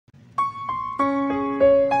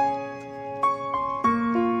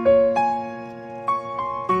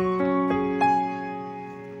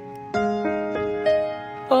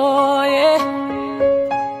Oh yeah,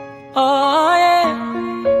 oh yeah,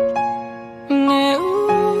 yeah,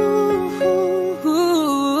 ooh,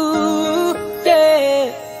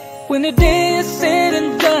 yeah. When the day is said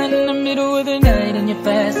and done, in the middle of the night and you're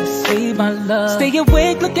fast asleep, my love, stay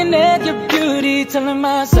awake looking at your beauty, telling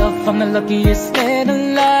myself I'm the luckiest man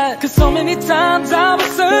alive. Cause so many times I was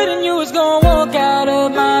certain you was gonna walk out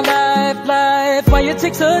of my life. Why you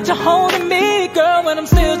take such a hold of me, girl, when I'm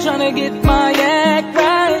still trying to get my act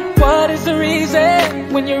right? What is the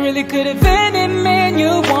reason when you really could have been any man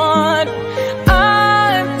you want?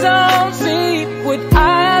 I don't see what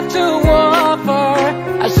I have to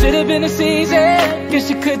offer. I should have been a season, guess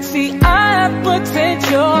you could see I have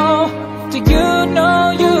potential. Do you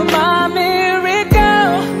know you're my miracle?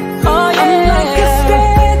 Oh yeah, I'm like a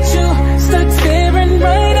statue, stuck staring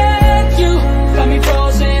right at you. Got me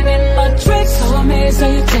frozen in my tracks, so amazed how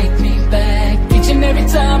you take me back each and every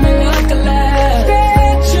time I like a laugh.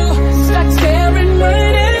 Statue, stuck staring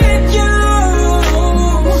right at you.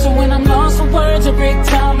 So when I'm lost for words, I break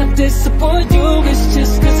down, I disappoint you. It's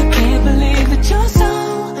just cause I can't believe that you're so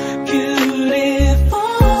beautiful.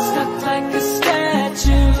 Stuck like a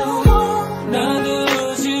statue, none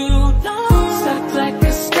lose you, no. Stuck like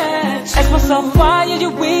a statue. Ask myself, why are you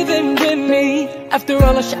even with me? After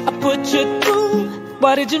all the shit I put you through,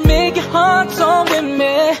 why did you make your heart so with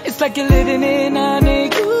me? It's like you're living in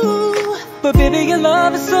you. But baby, your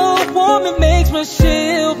love is so warm, it makes my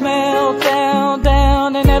shield melt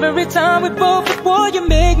down. And every time we both before you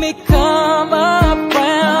make me come around.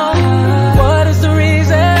 What is the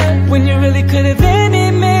reason when you really could have been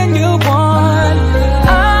any man you want?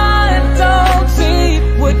 I don't see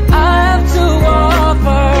what I have to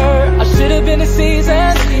offer. I should have been a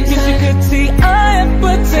season, cause you could see I have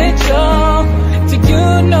potential. Do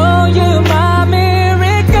you know you're my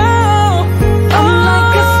miracle? I'm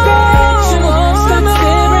like a statue, stuck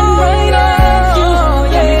staring right at you.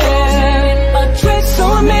 Got me frozen in my tracks, so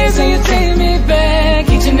amazing you take me back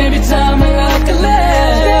each and every time I like a laugh.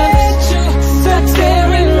 Stuck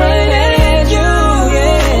staring right at you,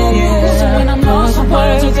 yeah. So when I'm lost for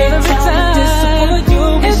words, every time I disappoint you,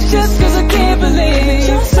 it's just cause I can't believe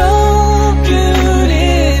you're so beautiful.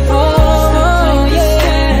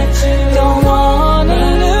 Don't wanna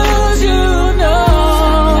lose you, no.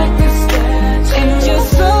 And you're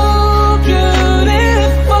so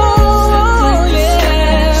beautiful,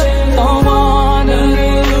 yeah. Don't wanna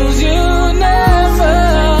lose you, never.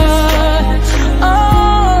 Oh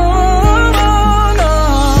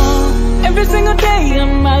no. Every single day of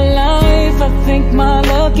my life I thank my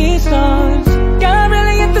lucky stars. God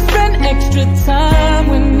really have to spend extra time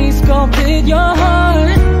when he sculpted your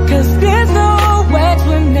heart. Cause there's no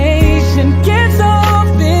explanation, gets off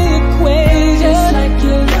the equation. It's like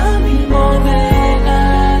you love me more than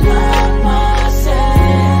I love myself.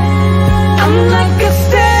 I'm like a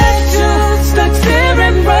statue, stuck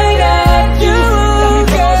staring right at you. Got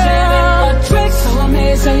me frozen in my tracks, so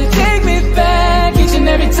amazed how you take me back each and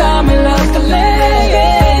every time I look a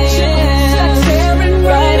leg. Stuck staring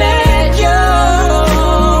right at you.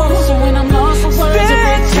 So when I'm lost for words,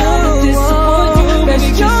 every time I disappoint you, baby,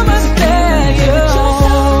 you're my statue.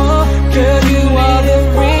 Girl, you are the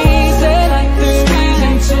reason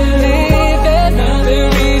to live it, the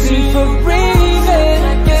reason for breathing.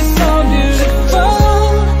 You're so beautiful,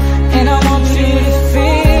 and I want you to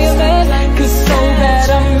feel it, cause so bad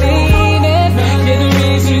I'm leaving. You're the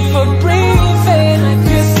reason for breathing.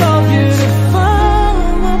 You're so beautiful,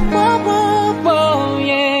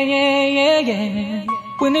 yeah.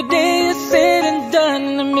 When the day is said and done,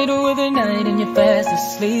 in the middle of the night and you're fast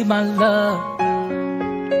asleep, my love,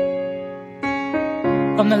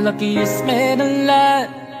 I'm the luckiest man alive.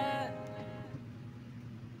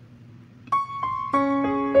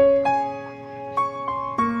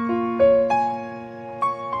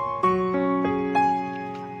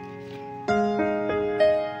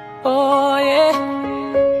 Oh yeah,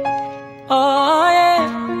 oh yeah,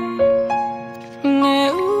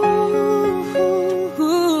 yeah,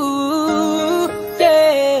 ooh,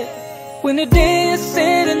 yeah. When the day is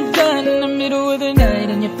said and done, in the middle of the night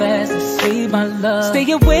and you're fast asleep, my love,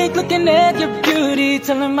 stay awake looking at your beauty,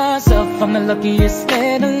 telling myself I'm the luckiest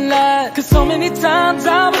man alive. Cause so many times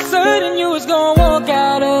I was certain you was gonna walk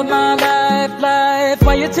out of my life.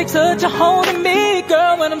 Why you take such a hold of me,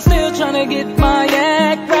 girl, when I'm still trying to get my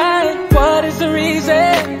act right? What is the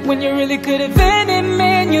reason when you really could have been any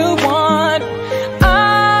man you want?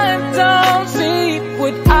 I don't see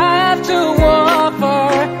what I have to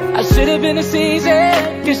offer. I should should've been this easy.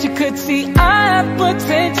 Guess you could see I have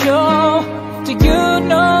potential. Do you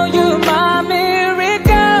know you're my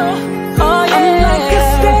miracle? Oh yeah. I'm like a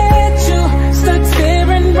statue, stuck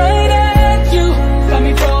staring right at you. Got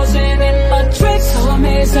me frozen in my tracks. So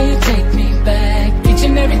amazed how you take me back each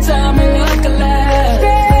and every time I look alive.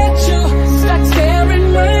 Statue, stuck staring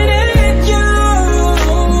right at you.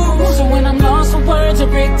 So when I'm lost for words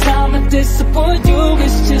every time I disappoint you,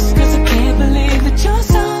 it's just cause I can't believe that you're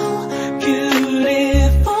so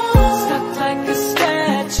beautiful. Stuck like a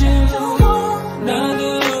statue, none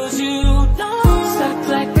lose you, stuck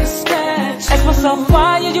like a statue. Ask myself,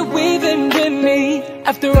 why are you even with me?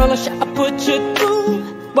 After all the shit I put you through,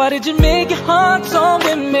 why did you make your heart so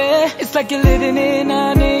with me? It's like you're living in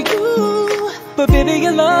under you. But baby,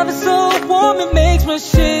 your love is so warm, it makes my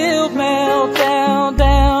shield melt down,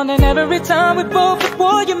 down. And every time we both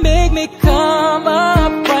before you make me come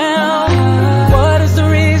around. What is the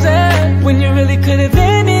reason when you really could have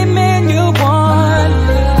any man you want?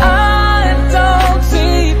 I don't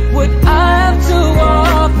see what I have to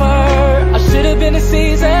offer. I should have been a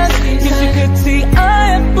season, cause you could see I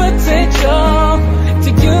have potential. Do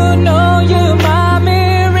you know you're my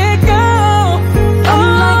miracle? I'm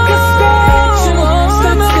like a statue,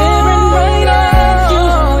 stuck staring right at you.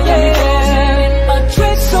 Yeah, in my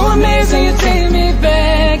tracks. So amazing you take me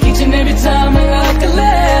back each and every time I look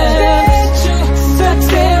alive. Stuck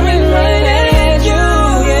staring right at you.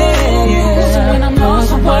 Yeah. So when I'm lost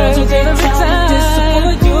for words every time I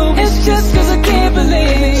disappoint you, it's just cause I can't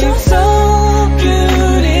believe you're so beautiful.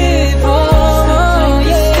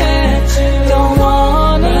 Don't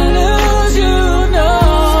wanna lose you, no.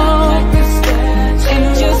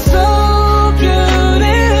 And you're so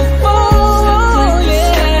beautiful,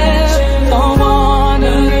 yeah. Don't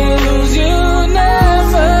wanna lose you,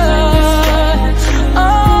 never. Oh,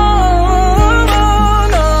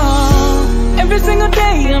 no. Every single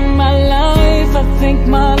day of my life I thank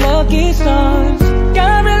my lucky stars.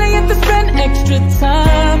 God really have to spend extra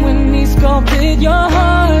time when he sculpted your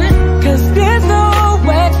heart. Cause there's no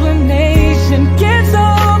explanation, gets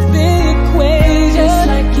off the equation. It's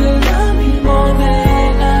like you love me more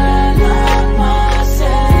than I love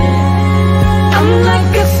myself. I'm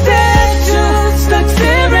like a statue, stuck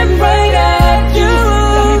staring right at you,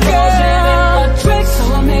 girl. So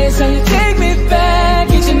amazed how you take me back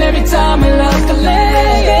each and every time I look alive.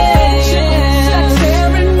 Stuck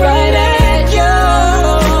staring right at you.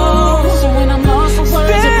 So when I'm lost for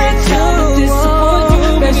words every time I disappoint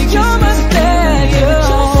you, baby, you're my statue.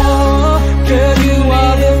 Girl, you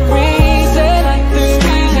are the reason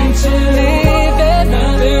to live it,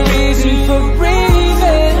 the reason for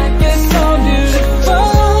breathing. You're so beautiful,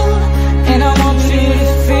 and I want you to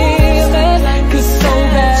feel it, cause so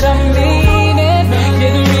bad I mean it.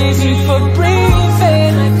 You're the reason for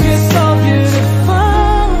breathing. You're so beautiful.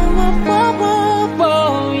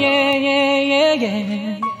 Yeah, yeah, yeah,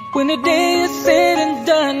 yeah. When the day is said and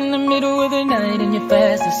done, in the middle of the night and you're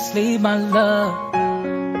fast asleep, my love,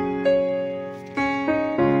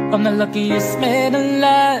 I'm the luckiest man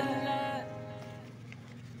alive.